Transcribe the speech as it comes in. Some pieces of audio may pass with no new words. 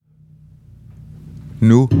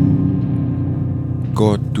Nu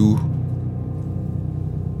går du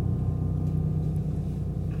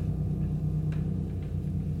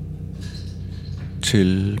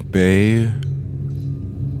tilbage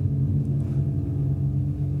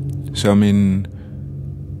som en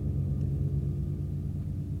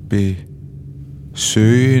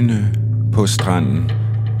besøgende på stranden.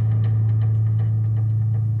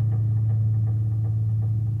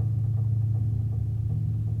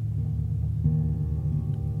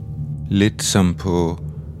 Lidt som på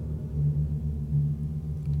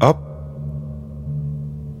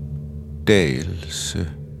opdagelse.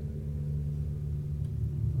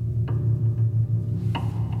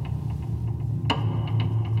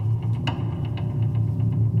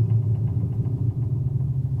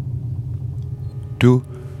 Du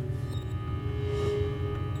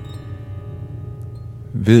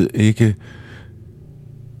ved ikke,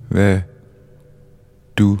 hvad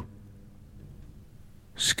du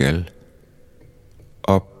skal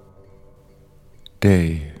opdage,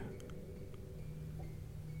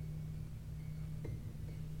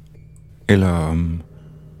 eller om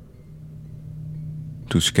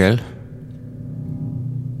du skal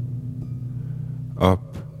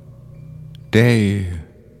opdage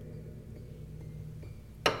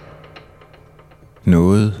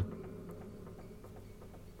noget.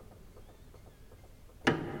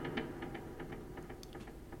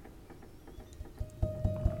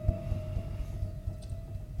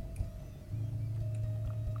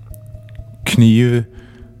 Knive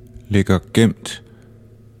ligger gemt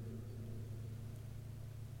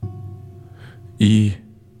i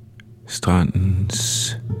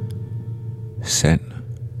strandens sand.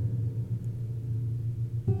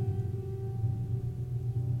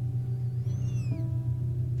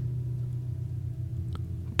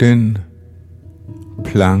 Den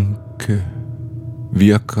planke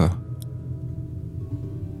virker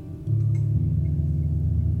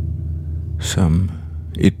som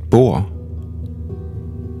et bord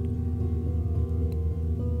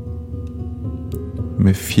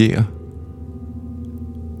med fjer.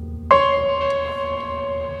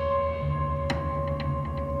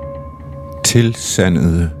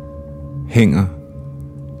 Tilsandede hænger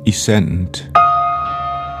i sandet.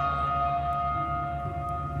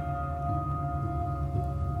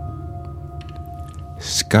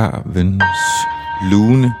 Skarvens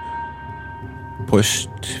lune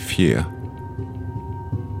brystfjer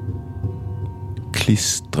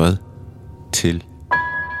klistret til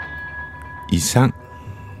i sang.